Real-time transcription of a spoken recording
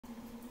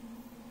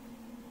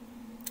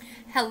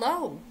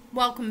Hello,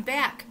 welcome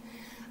back.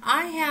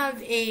 I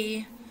have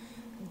a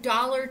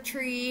Dollar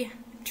Tree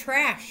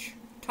trash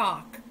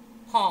talk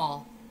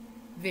haul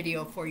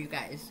video for you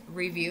guys,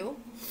 review.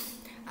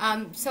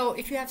 So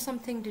if you have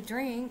something to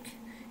drink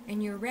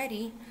and you're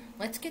ready,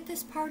 let's get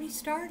this party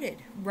started,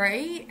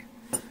 right?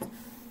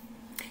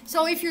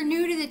 So if you're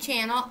new to the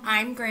channel,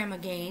 I'm Grandma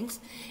GAINZ,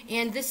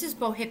 and this is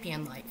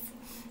Bohippianlife.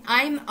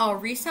 I'm a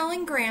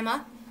reselling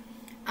grandma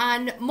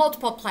on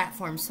multiple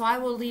platforms, so I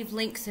will leave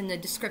links in the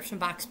description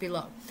box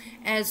below,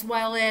 as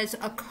well as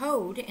a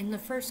code in the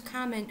first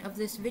comment of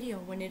this video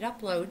when it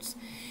uploads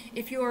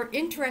if you are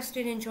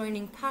interested in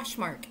joining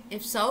POSHMARK.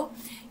 If so,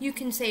 you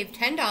can save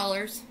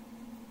 $10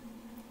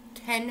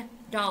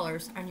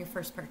 on your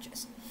first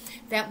purchase.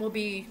 That will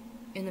be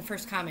in the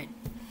first comment.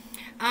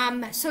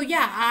 So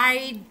yeah,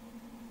 I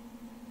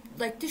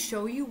like to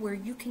show you where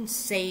you can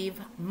save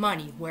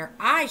money, where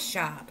I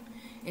shop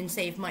and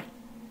save money.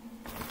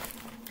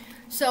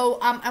 So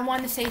I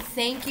want to say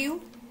thank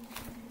you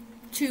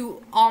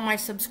to all my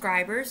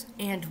subscribers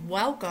and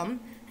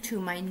welcome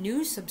to my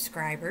new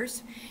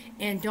subscribers.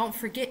 And don't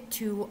forget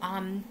to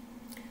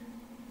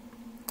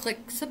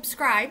click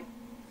subscribe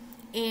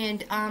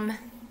and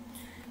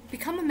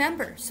become a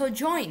member. So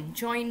join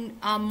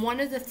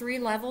one of the 3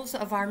 levels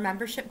of our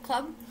membership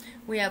club.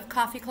 We have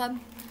Coffee Club,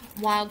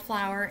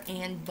 Wildflower,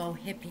 and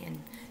Bohippian.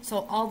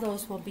 So all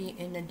those will be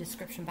in the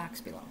description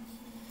box below,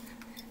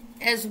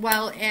 as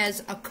well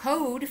as a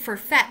code for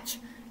Fetch.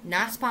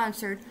 Not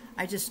sponsored.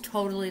 I just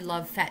totally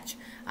love Fetch.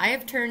 I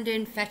have turned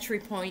in Fetch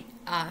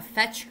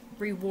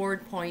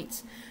reward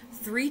points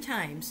 3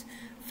 times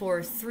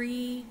for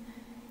 3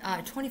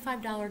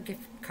 $25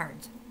 gift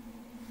cards.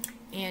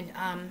 And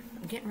I'm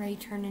getting ready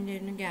to turn it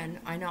in again.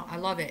 I know, I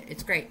love it.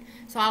 It's great.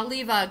 So I'll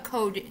leave a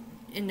code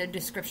in the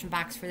description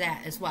box for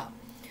that as well.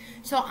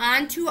 So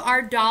on to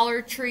our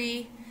Dollar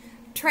Tree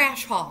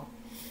trash haul.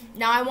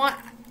 Now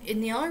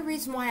and the only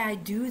reason why I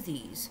do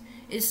these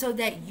is so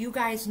that you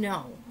guys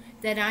know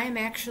that I am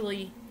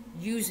actually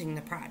using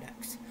the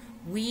products.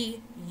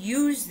 We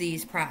use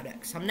these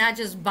products. I'm not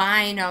just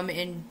buying them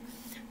and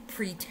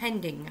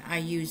pretending I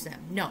use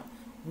them. No,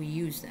 we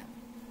use them.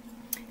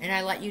 And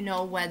I let you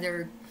know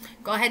whether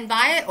go ahead and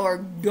buy it or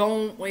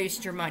don't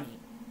waste your money.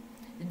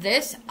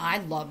 This, I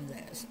love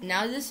this.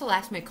 Now this will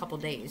last me a couple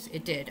days.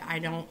 It did. I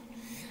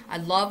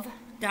love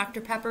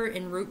Dr. Pepper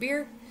and root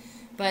beer,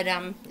 but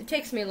it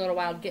takes me a little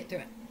while to get through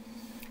it.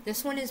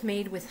 This one is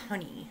made with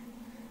honey,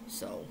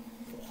 so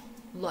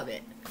love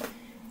it.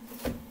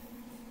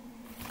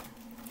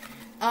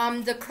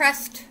 The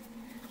Crest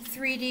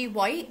 3D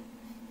White,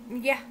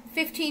 yeah,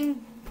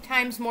 15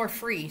 times more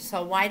free.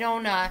 So why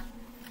don't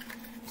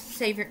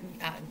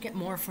get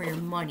more for your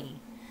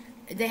money?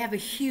 They have a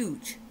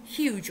huge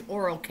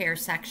oral care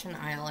section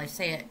aisle. I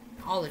say it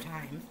all the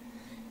time.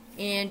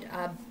 And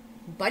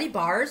Buddy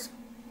bars.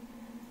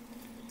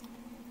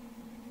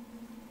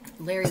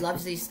 Larry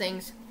loves these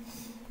things.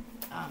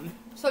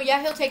 So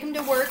yeah, he'll take him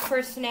to work for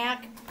a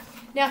snack.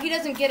 Now he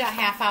doesn't get a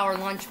half-hour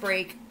lunch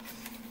break,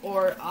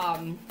 or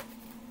I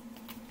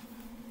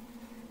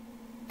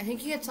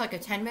think he gets like a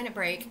 10-minute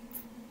break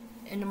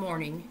in the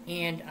morning,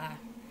 and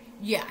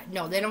yeah,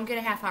 no, they don't get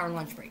a half-hour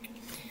lunch break.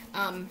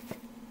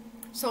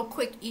 So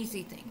quick,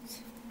 easy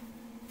things.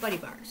 Buddy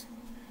bars.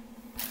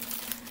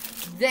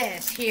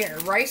 This here,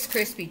 Rice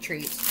Krispie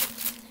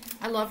treats.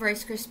 I love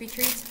Rice Krispie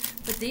treats,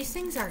 but these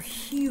things are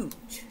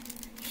huge,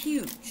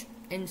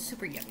 and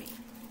super yummy.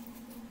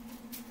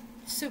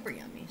 Super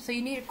yummy. So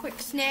you need a quick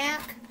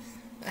snack.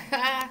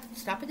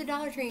 Stop at the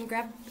Dollar Tree and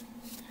grab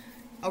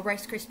a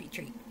Rice Krispie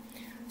treat.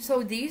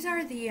 So these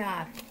are the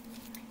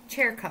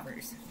chair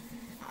covers.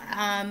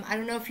 I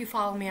don't know if you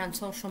follow me on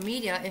social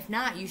media. If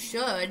not, you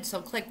should.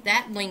 So click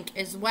that link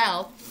as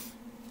well.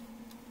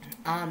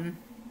 I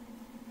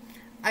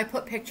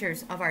put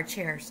pictures of our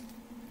chairs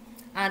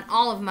on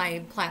all of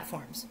my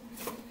platforms.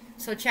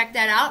 So check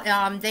that out.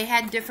 They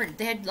had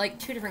like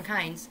 2 different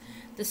kinds.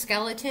 The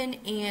skeleton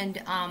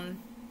and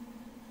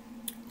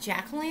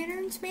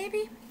jack-o'-lanterns,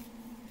 maybe?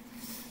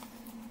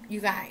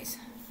 You guys,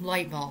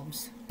 light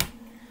bulbs.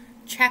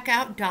 Check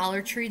out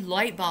Dollar Tree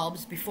light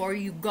bulbs before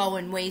you go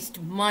and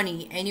waste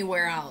money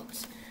anywhere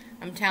else.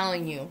 I'm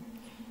telling you.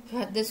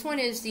 This one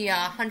is the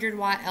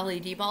 100-watt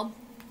LED bulb.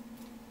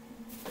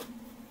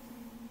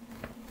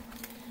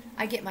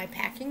 I get my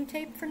packing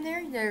tape from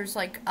there. There's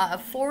like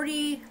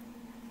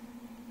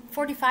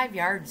 45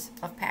 yards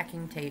of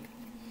packing tape.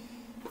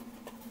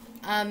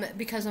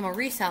 Because I'm a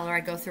reseller,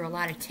 I go through a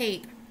lot of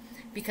tape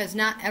because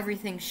not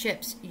everything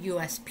ships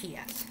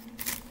USPS.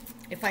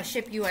 If I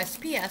ship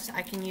USPS,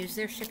 I can use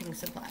their shipping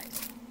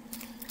supplies.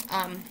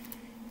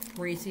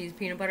 Reese's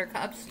peanut butter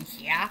cups,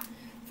 yeah.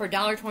 For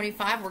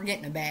 $1.25, we're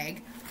getting a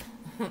bag.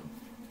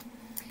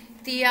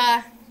 The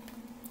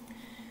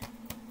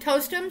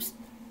Toastums,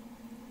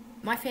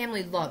 my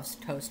family loves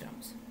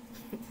Toastums.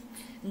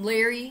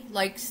 Larry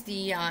likes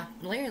any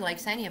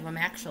of them,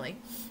 actually.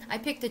 I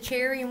picked the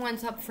cherry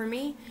ones up for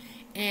me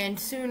and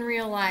soon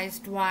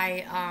realized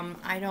why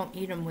I don't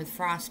eat them with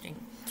frosting.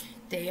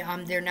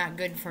 They're not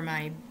good for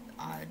my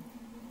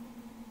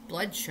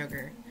blood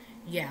sugar.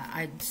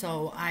 Yeah,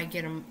 so I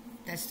get them.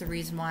 That's the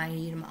reason why I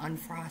eat them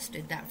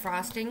unfrosted. That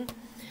frosting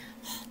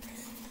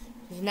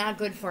is not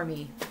good for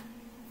me.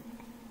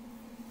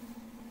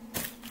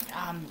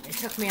 It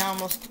took me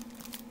almost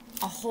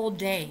a whole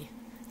day,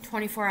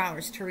 24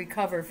 hours, to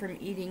recover from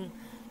eating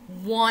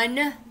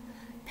one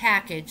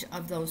package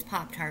of those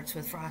Pop-Tarts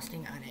with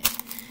frosting on it.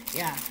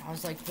 Yeah, I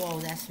was like, whoa,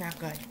 that's not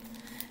good.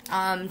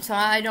 So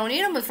I don't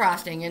eat them with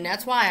frosting, and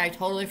that's why I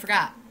totally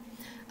forgot.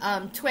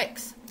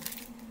 Twix,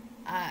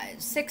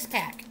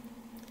 6-pack.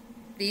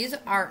 These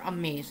are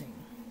amazing.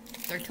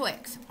 They're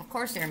Twix. Of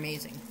course they're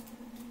amazing.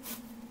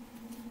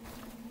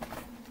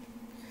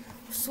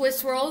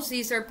 Swiss rolls.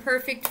 These are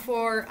perfect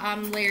for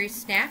Larry's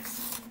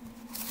snacks.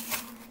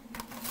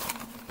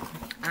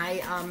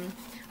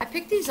 I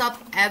pick these up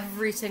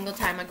every single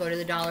time I go to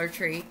the Dollar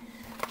Tree,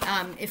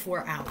 if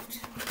we're out,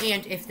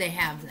 and if they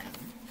have them.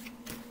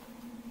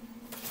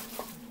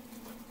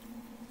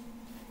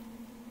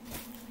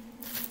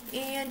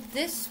 And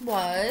this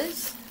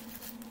was,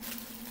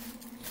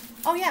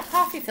 oh yeah,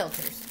 coffee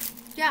filters.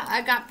 Yeah,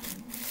 I got,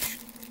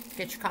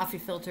 get your coffee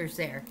filters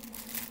there.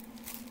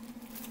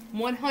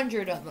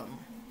 100 of them.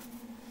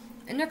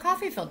 And they're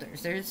coffee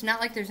filters. It's not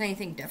like there's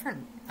anything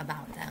different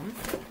about them.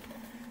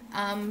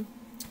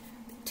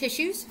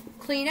 Tissues,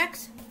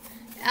 Kleenex.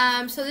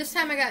 So this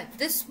time I got,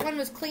 this one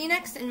was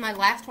Kleenex, and my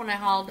last one I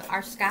hauled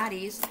are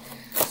Scotties.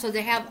 So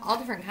they have all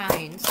different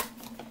kinds.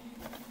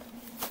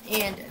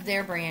 And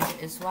their brand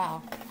as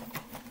well.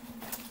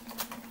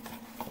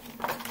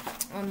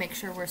 I'll make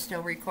sure we're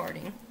still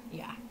recording.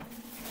 Yeah.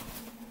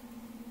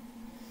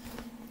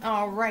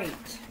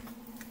 Alright.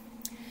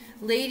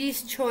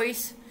 Ladies'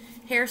 Choice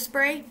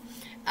hairspray.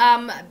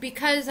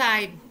 Because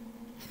I'm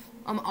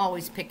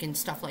always picking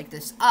stuff like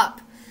this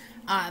up,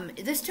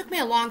 this took me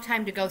a long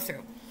time to go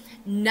through.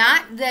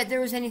 Not that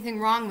there was anything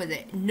wrong with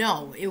it.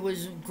 No, it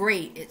was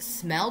great. It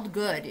smelled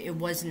good. It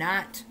was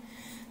not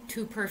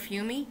too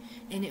perfumey,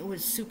 and it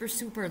was super,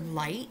 super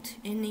light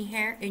in the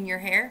hair, in your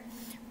hair,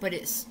 but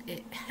it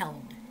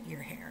held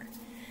your hair.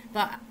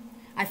 But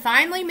I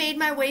finally made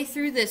my way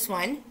through this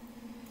one.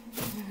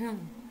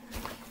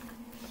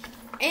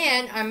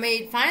 And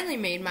I finally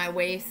made my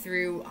way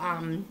through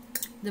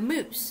the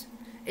mousse.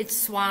 It's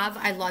suave.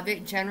 I love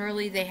it.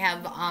 Generally, they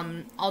have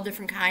all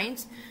different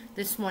kinds.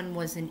 This one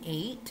was an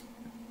 8.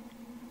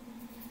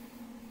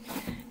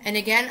 And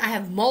again, I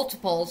have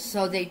multiples,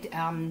 so they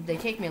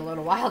take me a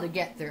little while to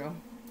get through.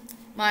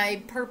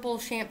 My purple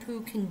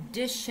shampoo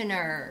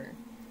conditioner.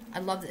 I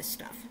love this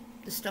stuff.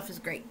 This stuff is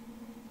great.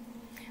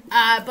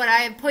 But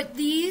I have put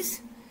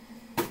these,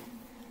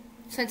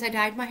 since I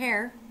dyed my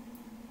hair,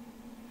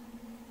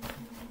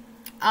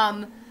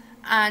 on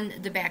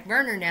the back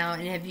burner now,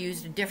 and have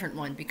used a different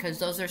one because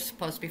those are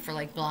supposed to be for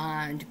like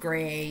blonde,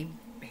 gray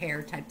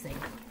hair type thing.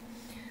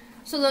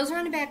 So those are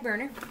on the back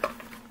burner.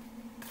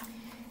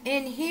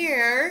 And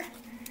here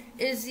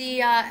is the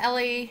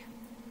LA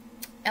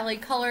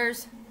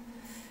Colors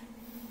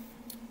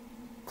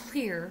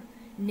Clear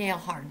Nail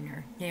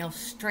Hardener, Nail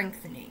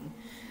Strengthening.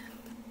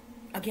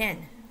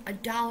 Again,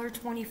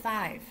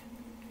 $1.25.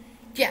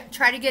 Yeah,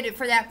 try to get it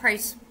for that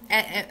price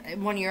at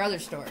one of your other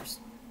stores.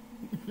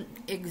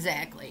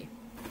 Exactly.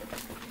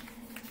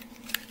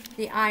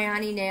 The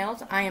Ioni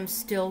nails, I am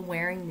still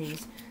wearing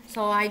these.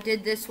 So I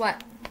did this,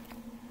 what?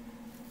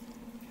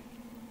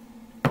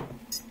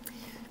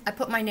 I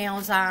put my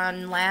nails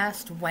on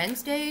last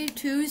Wednesday,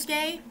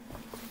 Tuesday.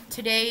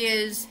 Today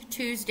is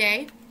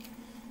Tuesday.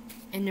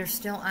 And they're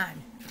still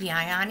on. The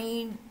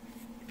Ioni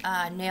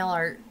nail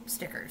art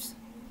stickers.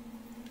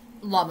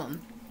 Love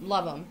them.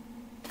 Love them.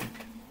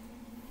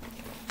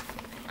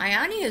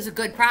 Ioni is a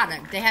good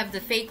product. They have the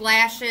fake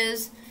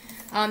lashes.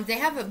 They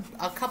have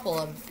a couple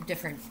of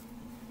different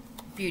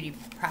beauty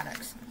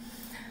products.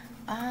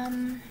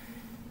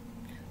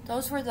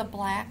 Those were the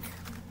black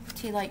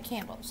tea light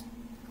candles.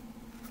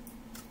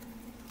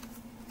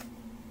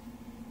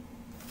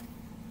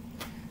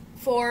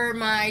 For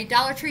my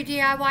Dollar Tree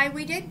DIY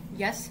we did,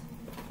 yes.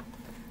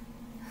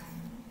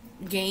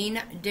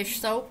 GAINZ dish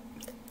soap.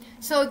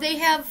 So they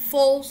have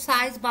full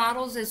size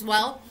bottles as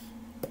well.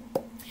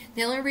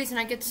 The only reason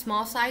I get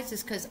small size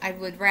is because I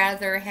would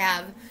rather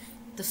have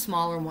the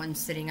smaller one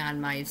sitting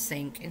on my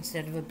sink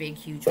instead of a big,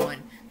 huge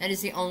one. That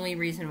is the only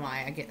reason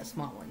why I get the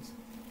small ones.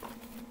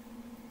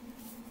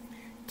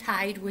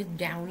 Tide with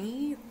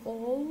Downy.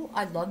 Oh,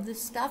 I love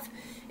this stuff.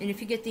 And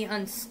if you get the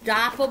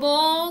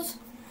Unstoppables,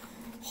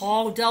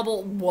 oh,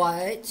 double,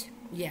 what?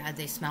 Yeah,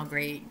 they smell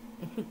great.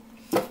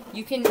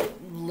 You can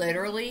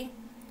literally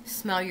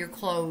smell your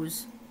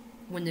clothes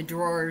when the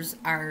drawers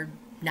are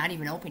not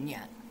even open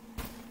yet.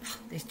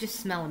 They just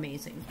smell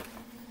amazing.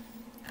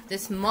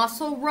 This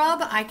muscle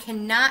rub, I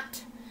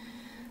cannot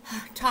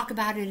talk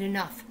about it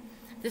enough.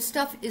 This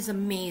stuff is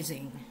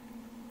amazing.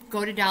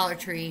 Go to Dollar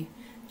Tree,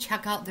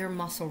 check out their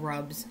muscle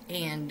rubs,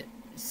 and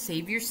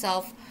save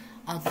yourself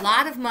a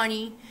lot of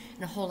money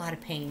and a whole lot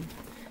of pain.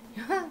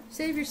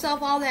 Save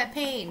yourself all that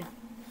pain.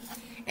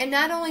 And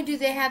not only do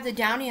they have the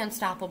Downy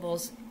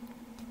Unstoppables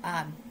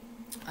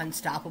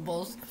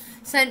Unstoppables.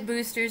 Scent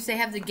boosters. They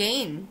have the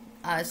Gain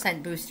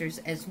scent boosters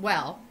as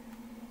well.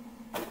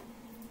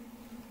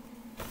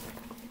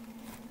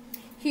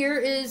 Here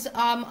is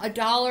a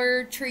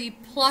Dollar Tree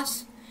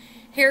Plus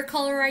hair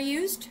color I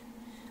used.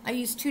 I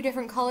used 2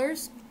 different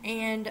colors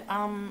and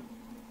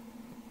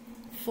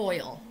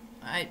foil.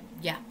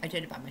 Yeah, I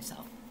did it by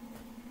myself.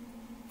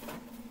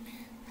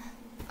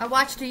 I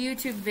watched a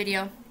YouTube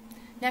video.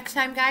 Next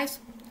time, guys,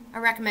 I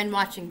recommend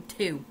watching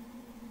 2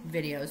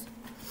 videos.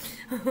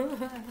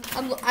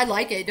 I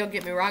like it. Don't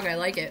get me wrong. I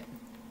like it.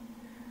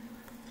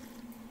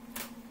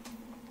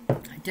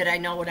 Did I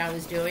know what I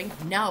was doing?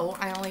 No,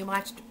 I only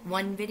watched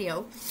 1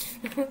 video.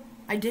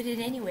 I did it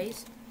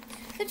anyways.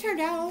 It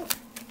turned out.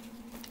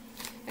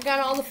 I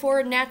got all the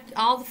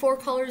 4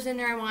 colors in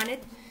there I wanted.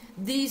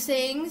 These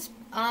things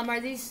are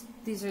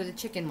these are the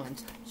chicken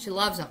ones. She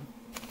loves them.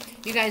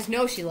 You guys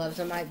know she loves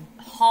them. I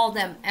haul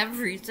them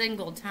every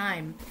single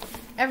time.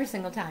 Every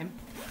single time.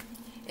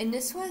 And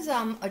this was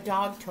a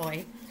dog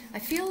toy. I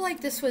feel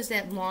like this was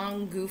that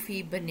long,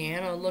 goofy,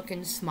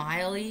 banana-looking,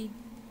 smiley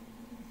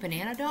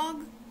banana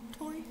dog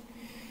toy.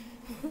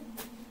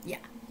 Yeah.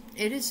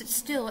 It is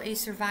still a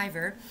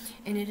survivor,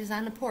 and it is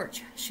on the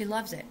porch. She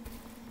loves it.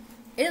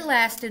 It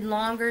lasted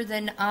longer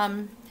than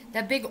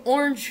that big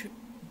orange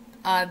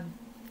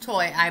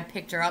toy I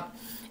picked her up.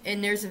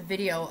 And there's a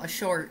video, a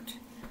short,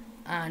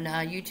 on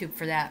YouTube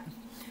for that.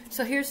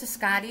 So here's the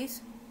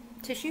Scotties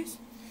tissues.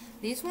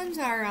 These ones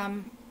are, I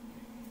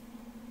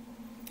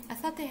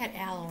thought they had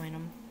aloe in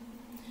them.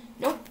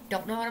 Nope,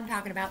 don't know what I'm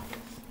talking about.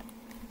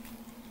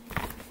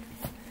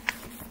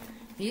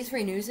 These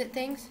Renews It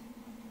things,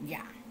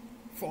 yeah.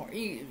 For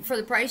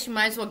the price, you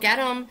might as well get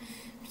them.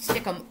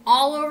 Stick them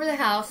all over the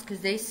house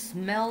because they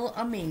smell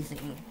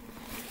amazing.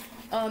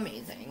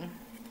 Amazing.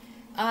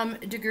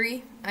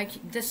 Degree,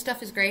 this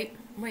stuff is great.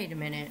 Wait a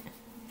minute.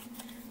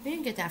 We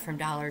didn't get that from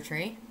Dollar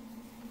Tree.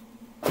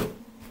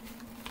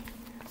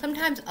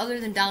 Sometimes other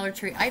than Dollar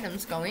Tree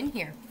items go in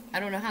here. I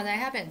don't know how that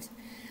happens.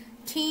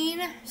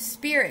 Teen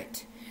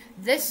Spirit.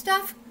 This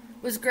stuff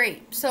was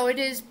great. So it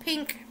is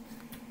pink.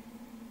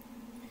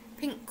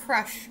 Pink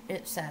Crush,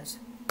 it says.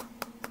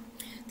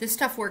 This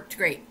stuff worked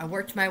great. I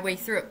worked my way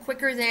through it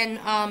quicker than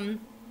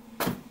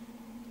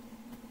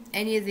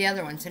any of the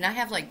other ones. And I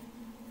have like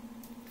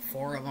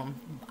 4 of them.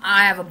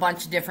 I have a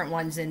bunch of different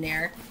ones in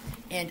there.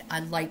 And I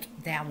like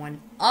that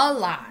one a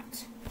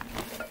lot.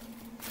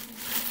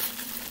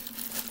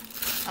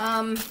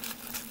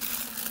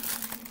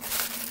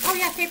 Oh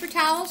yeah, paper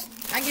towels.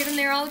 I get them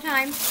there all the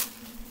time.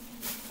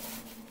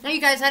 Now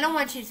you guys, I don't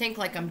want you to think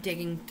like I'm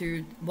digging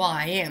through, well,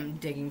 I am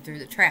digging through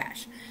the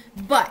trash.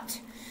 But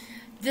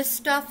this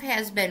stuff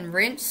has been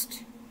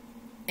rinsed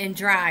and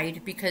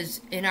dried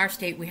because in our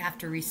state we have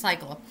to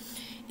recycle.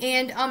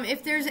 And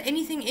if there's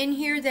anything in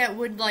here that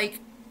would like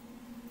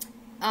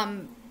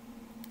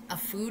a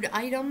food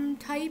item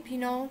type, you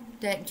know,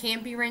 that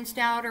can't be rinsed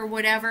out or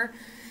whatever,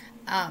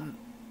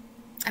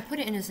 I put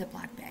it in a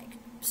Ziploc bag.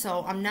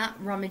 So I'm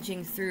not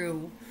rummaging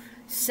through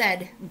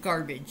said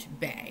garbage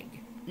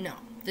bag. No.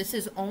 This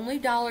is only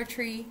Dollar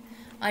Tree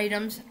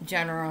items,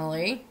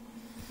 generally,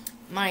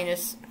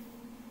 minus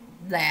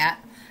that.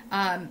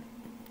 And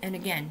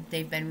again,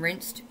 they've been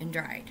rinsed and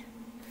dried.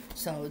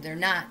 So they're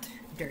not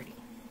dirty.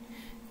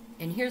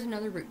 And here's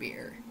another root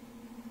beer.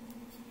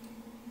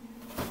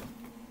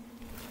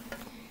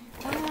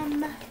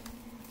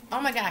 Oh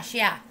my gosh,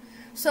 yeah.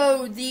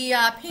 So the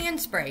pan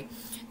spray,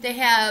 they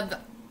have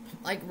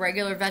like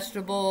regular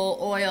vegetable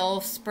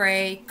oil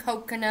spray,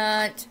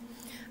 coconut,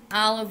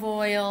 olive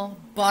oil,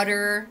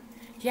 butter.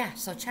 Yeah,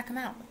 so check them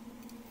out.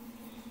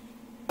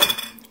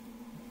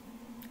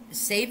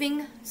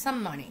 Saving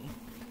some money.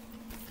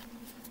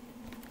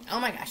 Oh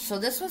my gosh, so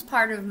this was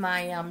part of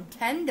my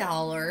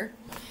 $10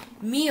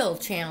 meal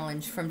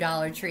challenge from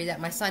Dollar Tree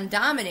that my son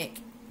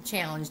Dominic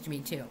challenged me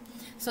to.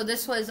 So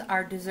this was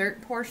our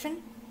dessert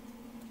portion.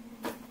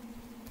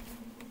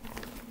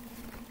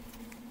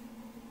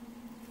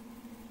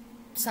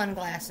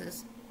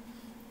 Sunglasses.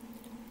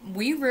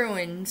 We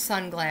ruin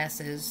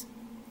sunglasses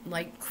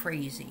like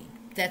crazy.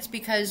 That's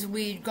because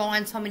we go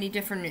on so many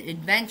different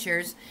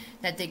adventures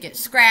that they get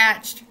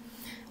scratched,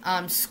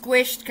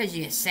 squished because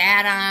you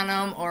sat on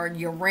them or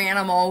you ran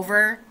them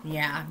over.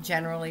 Yeah,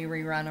 generally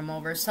we run them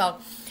over. So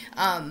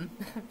I'm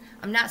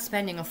not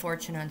spending a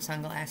fortune on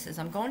sunglasses.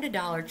 I'm going to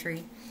Dollar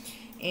Tree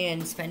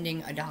and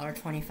spending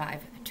 $1.25,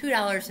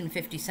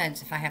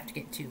 $2.50 if I have to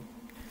get 2.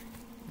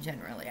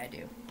 Generally I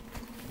do.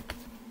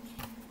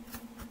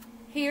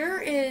 Here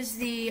is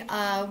the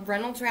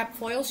Reynolds Wrap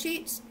foil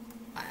sheets.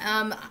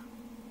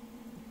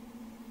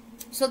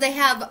 So they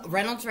have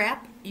Reynolds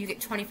Wrap. You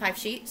get 25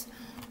 sheets.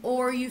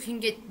 Or you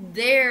can get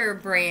their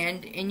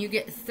brand and you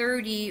get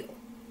 30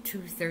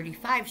 to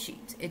 35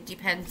 sheets. It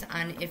depends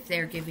on if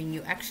they're giving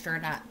you extra or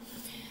not.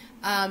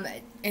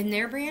 And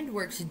their brand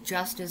works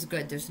just as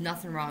good. There's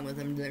nothing wrong with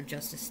them. They're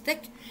just as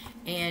thick.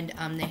 And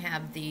they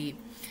have the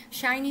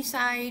shiny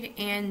side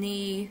and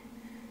the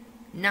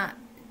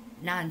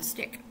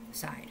non-stick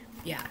side.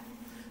 Yeah.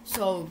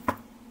 So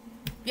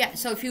Yeah,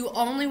 so if you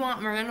only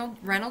want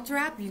Reynolds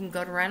wrap, you can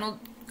go to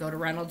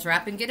Reynolds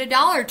Wrap and get a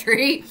Dollar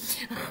Tree.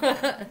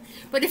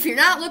 But if you're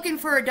not looking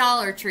for a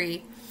Dollar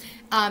Tree,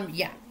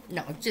 yeah,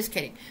 no, just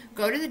kidding.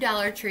 Go to the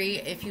Dollar Tree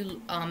if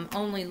you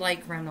only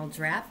like Reynolds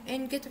Wrap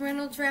and get the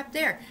Reynolds Wrap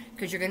there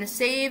because you're going to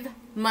save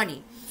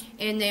money.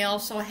 And they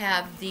also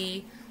have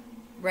the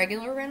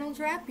regular Reynolds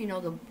Wrap, you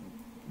know,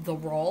 the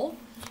roll,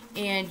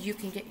 and you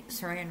can get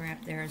Saran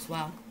Wrap there as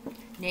well.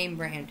 Name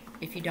brand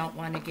if you don't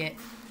want to get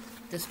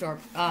the store,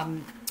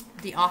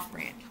 the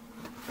off-brand.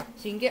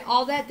 So you can get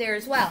all that there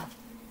as well.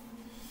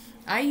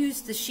 I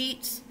use the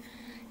sheets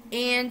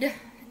and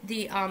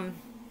the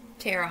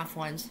tear-off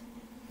ones.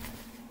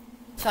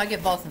 So I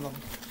get both of them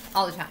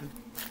all the time.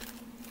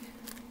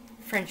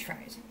 French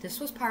fries.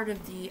 This was part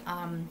of the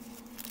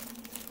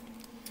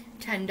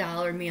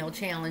 $10 meal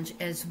challenge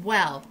as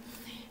well.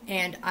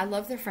 And I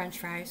love their French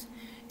fries.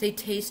 They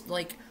taste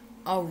like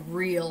a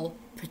real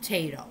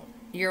potato.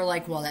 You're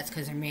like, well, that's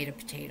because they're made of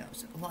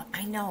potatoes. Well,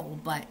 I know,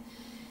 but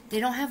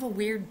they don't have a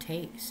weird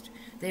taste.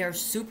 They are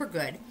super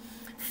good,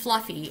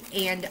 fluffy,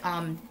 and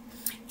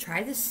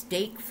try the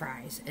steak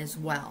fries as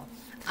well.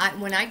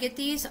 When I get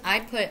these, I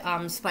put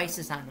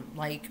spices on them,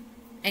 like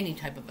any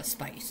type of a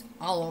spice,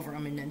 all over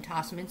them, and then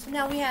toss them in. So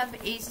now we have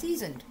a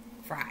seasoned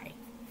fry.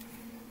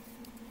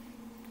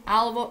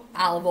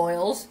 Olive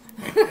oils.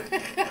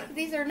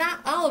 These are not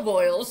olive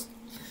oils.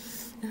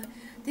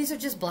 These are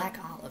just black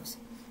olives.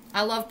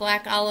 I love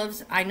black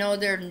olives. I know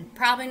they're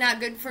probably not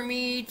good for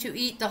me to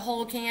eat the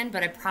whole can,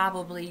 but I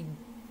probably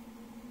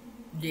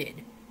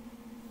did.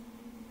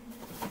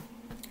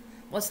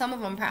 Well, some of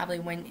them probably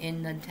went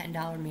in the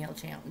 $10 meal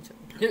challenge.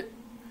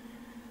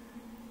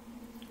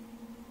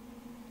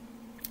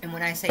 And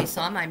when I say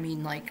some, I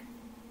mean like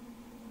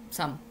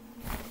some.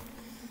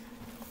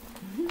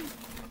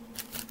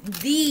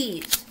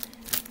 These.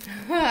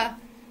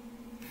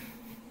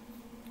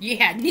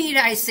 Yeah, need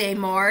I say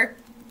more?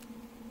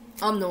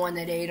 I'm the one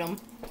that ate them.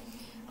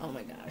 Oh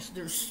my gosh,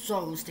 they're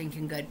so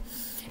stinking good.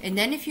 And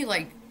then if you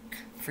like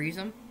freeze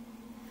them,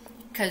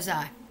 because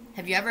have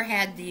you ever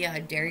had the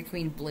Dairy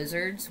Queen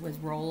Blizzards with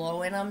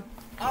Rolo in them?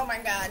 Oh my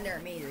god, they're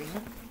amazing.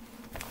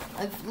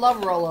 I love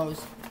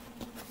Rolos.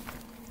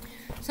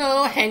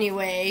 So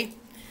anyway,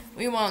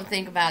 we won't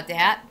think about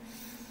that.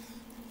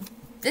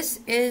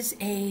 This is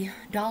a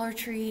Dollar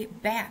Tree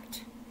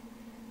backed.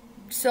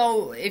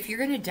 So if you're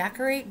going to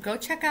decorate, go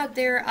check out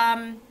their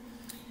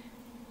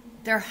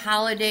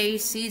holiday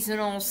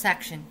seasonal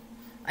section.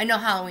 I know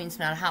Halloween's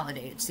not a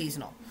holiday, it's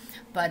seasonal.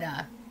 But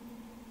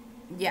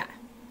yeah,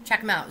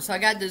 check them out. So I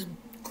got this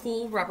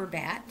cool rubber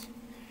bat.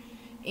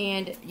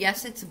 And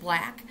yes, it's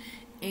black.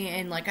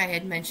 And like I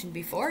had mentioned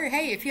before,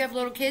 hey, if you have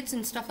little kids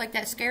and stuff like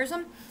that scares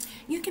them,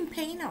 you can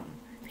paint them.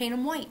 Paint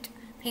them white,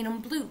 paint them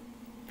blue,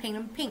 paint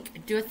them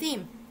pink, do a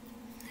theme.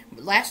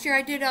 Last year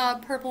I did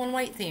a purple and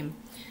white theme.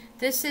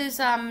 This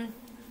is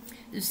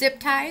zip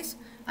ties.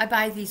 I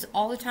buy these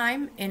all the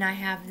time, and I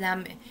have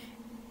them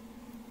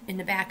in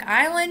the back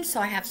island,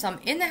 so I have some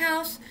in the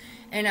house,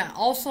 and I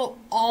also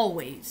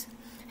always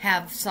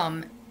have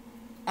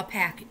a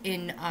pack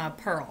in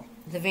Pearl,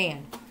 the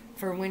van,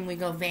 for when we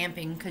go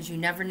vamping, because you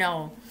never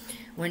know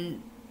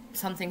when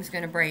something's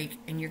going to break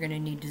and you're going to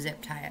need to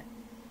zip tie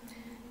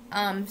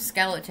it.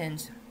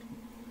 Skeletons.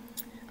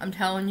 I'm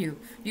telling you,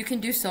 you can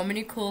do so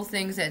many cool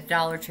things at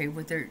Dollar Tree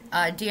with their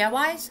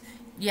DIYs.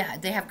 Yeah,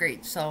 they have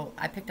great. So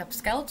I picked up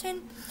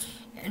skeleton.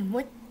 And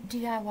what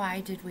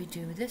DIY did we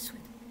do this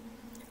with?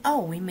 Oh,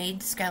 we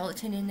made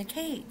skeleton in the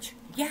cage.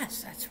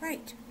 Yes, that's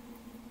right.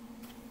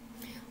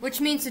 Which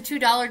means the 2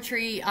 Dollar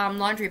Tree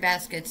laundry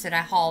baskets that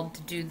I hauled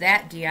to do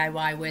that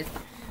DIY with,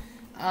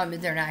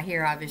 they're not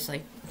here,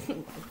 obviously.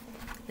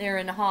 They're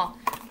in the haul.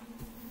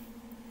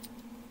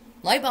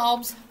 Light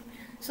bulbs.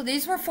 So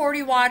these were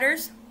 40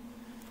 waters.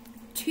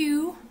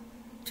 2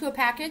 to a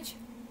package.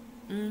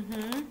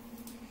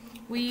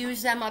 We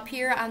use them up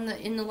here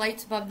in the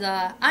lights above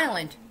the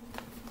island.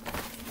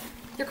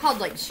 They're called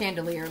like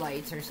chandelier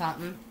lights or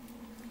something.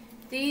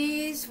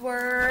 These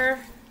were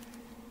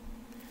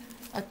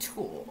a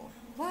tool.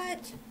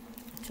 What?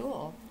 A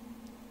tool?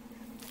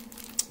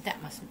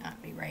 That must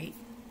not be right.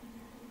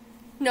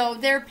 No,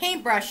 they're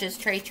paintbrushes,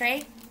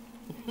 Trey.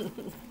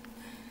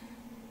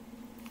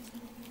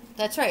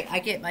 That's right. I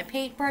get my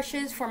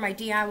paintbrushes for my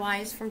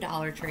DIYs from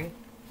Dollar Tree.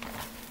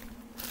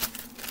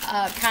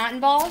 Cotton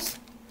balls.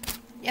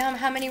 Yeah,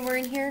 how many were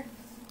in here?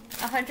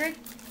 100?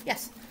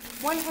 Yes,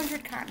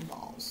 100 cotton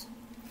balls.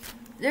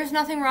 There's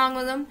nothing wrong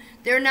with them.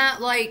 They're not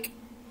like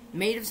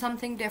made of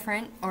something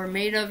different or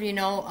made of, you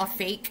know, a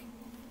fake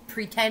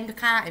pretend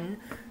cotton.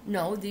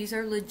 No, these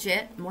are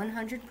legit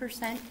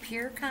 100%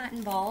 pure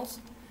cotton balls.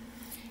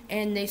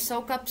 And they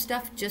soak up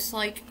stuff just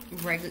like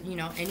regular, you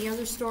know, any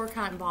other store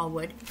cotton ball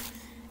would.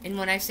 And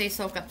when I say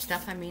soak up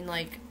stuff, I mean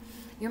like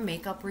your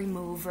makeup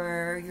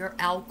remover, your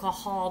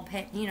alcohol,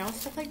 you know,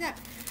 stuff like that.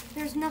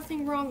 There's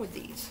nothing wrong with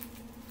these.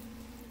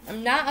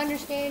 I'm not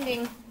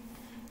understanding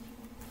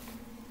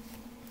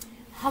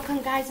how come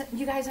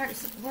you guys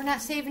aren't, we're not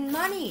saving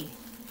money.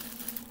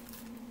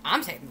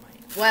 I'm saving money.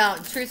 Well,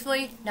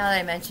 truthfully, now that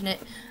I mention it,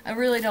 I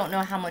really don't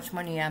know how much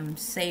money I'm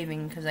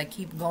saving because I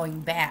keep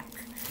going back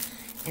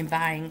and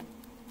buying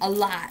a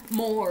lot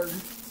more.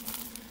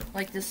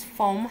 Like this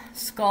foam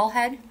skull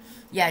head.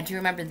 Yeah, do you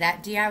remember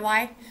that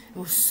DIY? It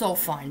was so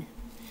fun.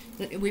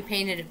 We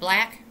painted it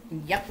black.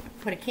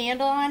 Yep. Put a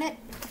candle on it.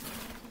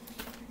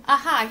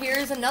 Aha,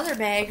 here's another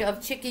bag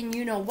of chicken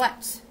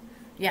you-know-whats.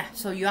 Yeah,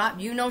 so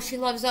you know she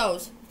loves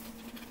those.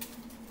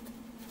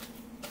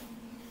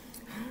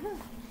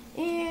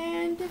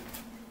 And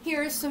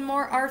here's some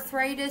more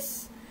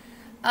arthritis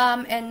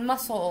and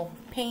muscle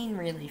pain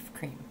relief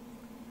cream.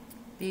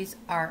 These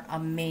are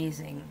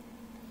amazing.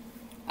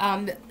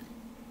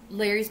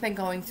 Larry's been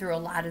going through a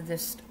lot of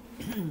this,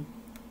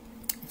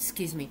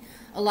 excuse me,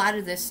 a lot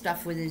of this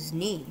stuff with his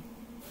knee.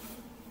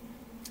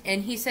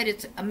 And he said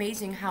it's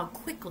amazing how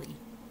quickly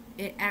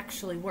it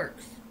actually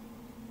works.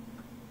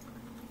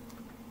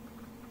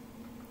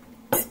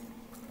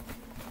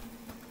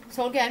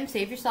 So again,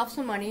 save yourself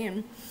some money,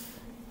 and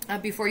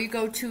before you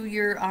go to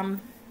your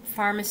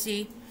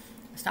pharmacy,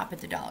 stop at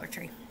the Dollar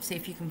Tree. See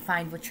if you can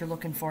find what you're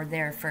looking for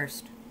there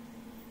first.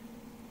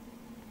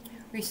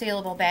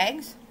 Resealable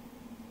bags.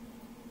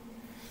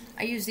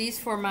 I use these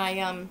for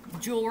my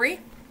jewelry.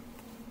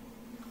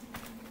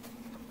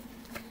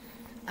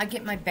 I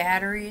get my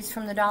batteries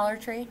from the Dollar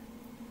Tree.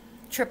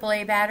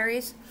 AAA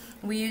batteries.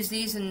 We use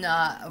these in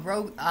the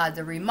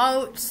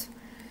remotes.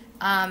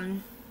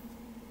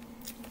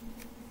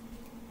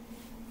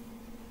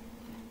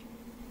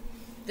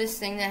 This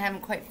thing that I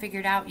haven't quite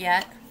figured out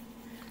yet.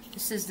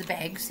 This is the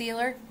bag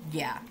sealer.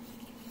 Yeah.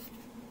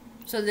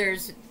 So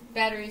there's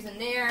batteries in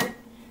there.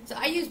 So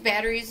I use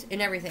batteries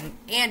in everything.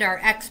 And our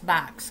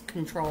Xbox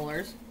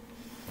controllers.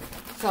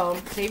 So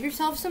save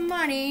yourself some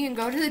money and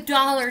go to the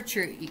Dollar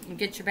Tree and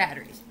get your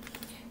batteries.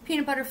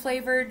 Peanut butter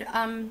flavored,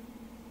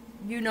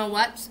 you know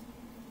what?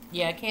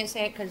 Yeah, I can't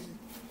say it because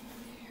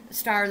the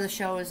star of the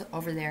show is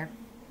over there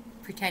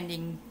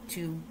pretending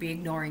to be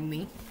ignoring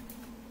me.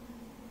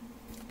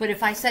 But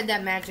if I said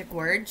that magic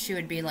word, she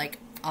would be like,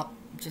 up,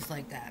 just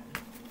like that.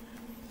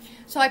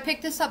 So I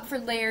picked this up for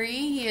Larry.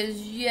 He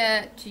has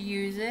yet to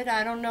use it.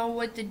 I don't know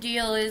what the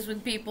deal is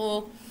with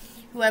people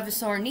who have a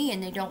sore knee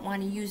and they don't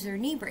want to use their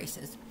knee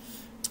braces.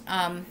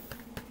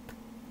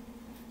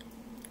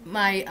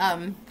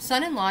 My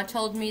son-in-law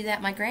told me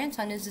that my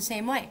grandson is the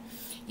same way.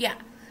 Yeah.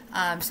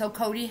 So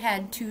Cody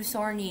had 2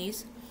 sore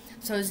knees.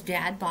 So his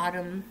dad bought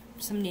him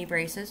some knee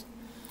braces.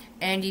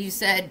 And he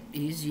said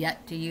he's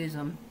yet to use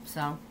them.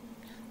 So,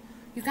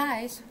 you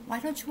guys, why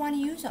don't you want to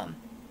use them?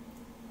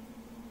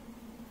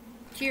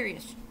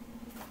 Curious.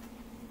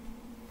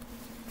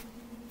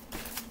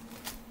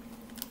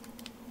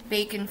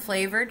 Bacon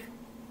flavored.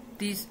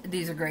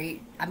 These are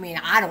great. I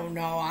mean, I don't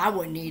know. I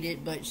wouldn't eat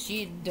it, but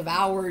she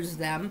devours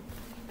them.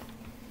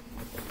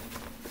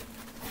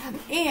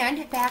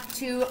 And back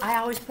to, I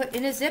always put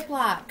in a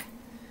Ziploc.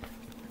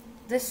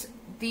 What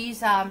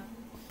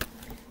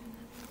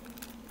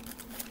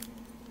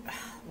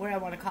do I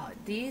want to call it?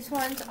 These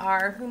ones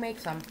are, who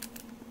makes them?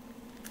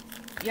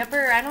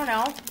 Yupper, I don't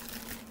know.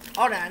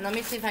 Hold on, let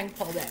me see if I can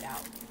pull that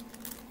out.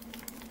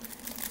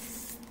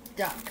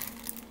 Stuck.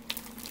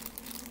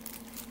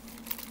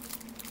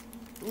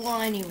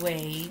 Well,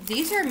 anyway,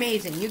 these are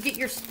amazing. You get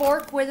your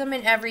spork with them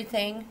and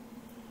everything.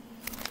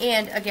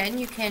 And again,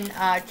 you can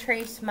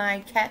trace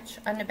my catch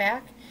on the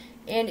back.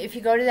 And if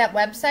you go to that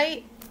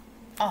website,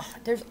 oh,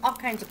 there's all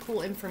kinds of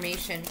cool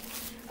information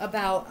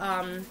about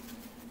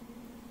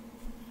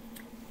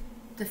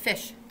the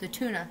fish, the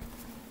tuna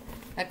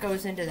that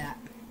goes into that.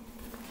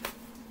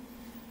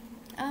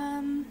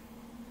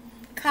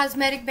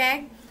 Cosmetic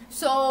bag.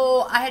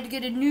 So I had to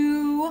get a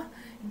new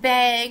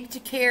bag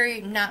to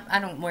carry. I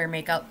don't wear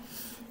makeup.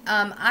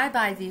 I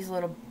buy these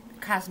little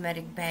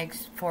cosmetic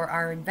bags for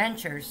our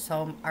adventures.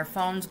 So our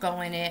phones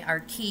go in it,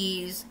 our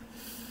keys,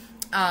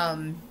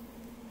 our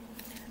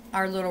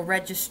little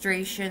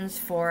registrations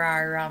for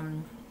our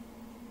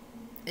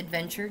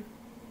adventure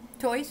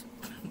toys,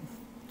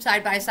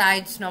 side by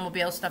side,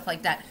 snowmobile, stuff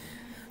like that.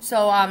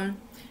 So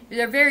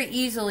they're very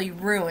easily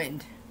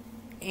ruined,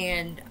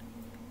 and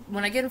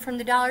when I get them from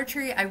the Dollar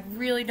Tree, I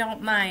really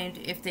don't mind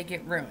if they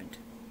get ruined,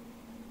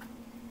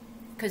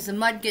 because the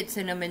mud gets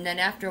in them, and then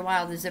after a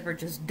while the zipper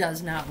just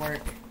does not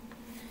work.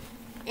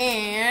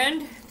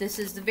 And this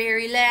is the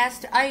very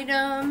last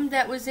item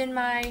that was in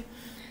my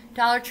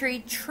Dollar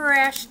Tree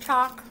trash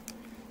talk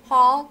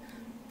haul.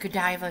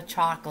 Godiva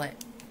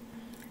chocolate.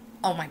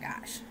 Oh my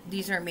gosh,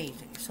 these are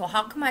amazing. So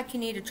how come I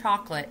can eat a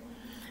chocolate,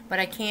 but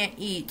I can't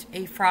eat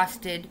a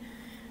frosted,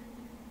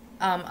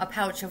 a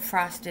pouch of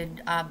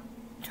frosted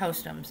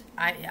Toastums?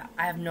 I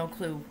have no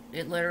clue.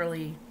 It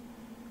literally,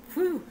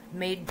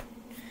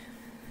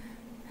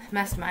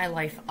 messed my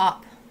life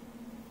up.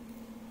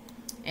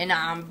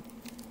 And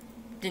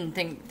didn't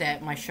think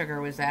that my sugar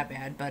was that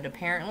bad, but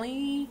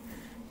apparently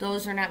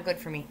those are not good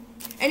for me.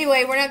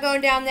 Anyway, we're not going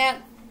down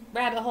that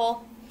rabbit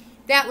hole.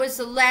 That was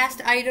the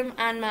last item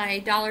on my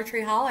Dollar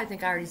Tree haul. I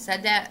think I already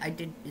said that.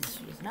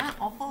 This was not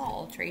a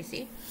haul,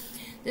 Tracy.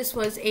 This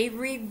was a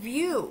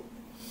review.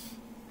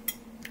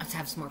 Let's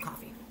have some more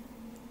coffee.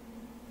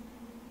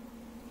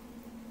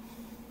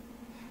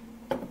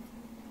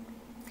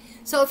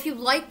 So if you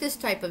like this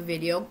type of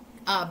video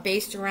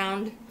based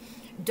around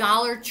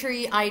Dollar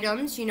Tree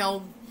items, you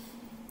know,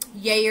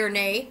 yay or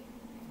nay,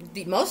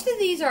 most of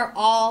these are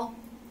all,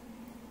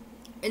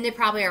 and they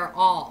probably are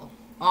all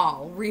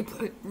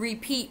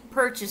repeat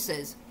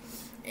purchases.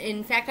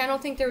 In fact, I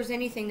don't think there was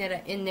anything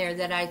that in there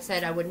that I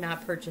said I would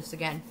not purchase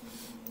again.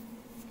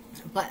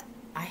 But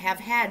I have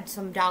had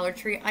some Dollar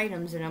Tree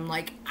items, and I'm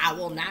like, I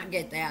will not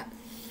get that.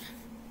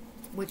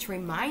 Which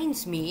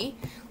reminds me,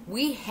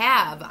 we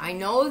have, I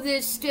know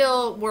this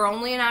still, we're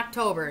only in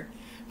October,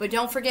 but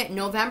don't forget,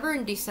 November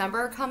and December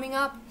are coming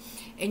up,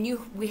 and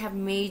we have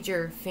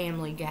major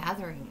family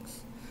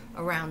gatherings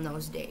around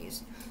those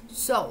days.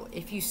 So,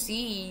 if you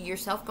see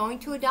yourself going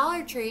to a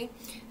Dollar Tree,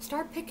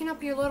 start picking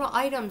up your little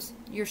items,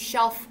 your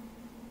shelf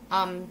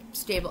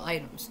stable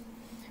items.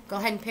 Go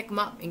ahead and pick them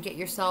up and get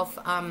yourself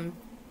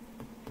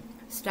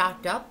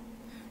stocked up,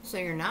 so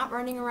you're not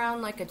running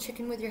around like a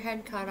chicken with your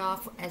head cut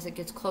off as it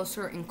gets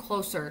closer and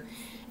closer,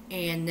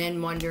 and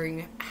then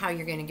wondering how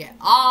you're going to get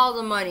all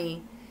the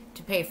money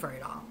to pay for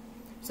it all.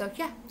 So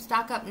yeah,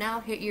 stock up now,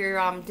 hit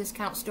your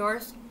discount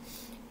stores,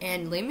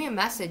 and leave me a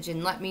message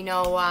and let me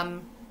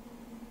know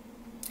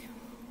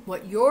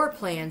what your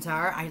plans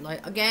are.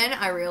 Again,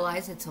 I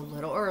realize it's a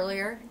little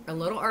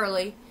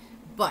early,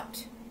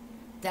 but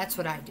that's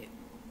what I do.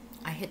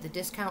 I hit the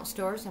discount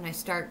stores and I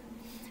start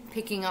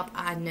picking up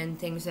odd and end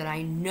things that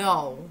I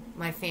know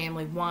my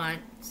family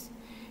wants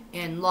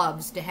and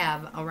loves to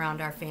have around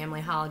our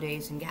family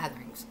holidays and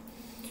gatherings.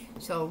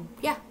 So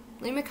yeah,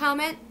 leave me a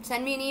comment,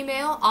 send me an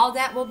email. All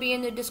that will be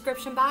in the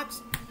description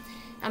box.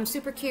 I'm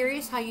super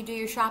curious how you do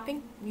your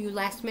shopping. You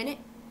last minute,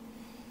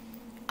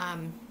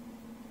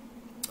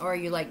 or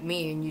you like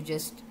me and you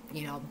just,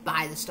 you know,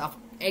 buy the stuff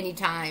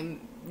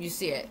anytime you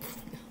see it.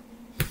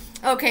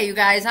 Okay, you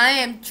guys, I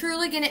am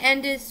truly going to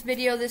end this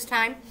video this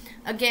time.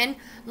 Again,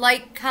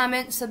 like,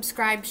 comment,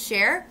 subscribe,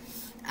 share.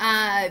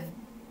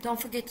 Don't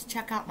forget to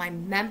check out my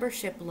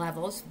membership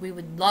levels. We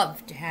would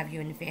love to have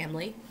you in the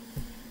family.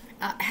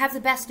 Have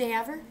the best day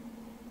ever.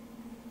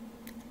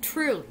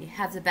 Truly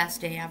have the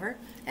best day ever.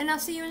 And I'll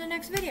see you in the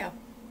next video.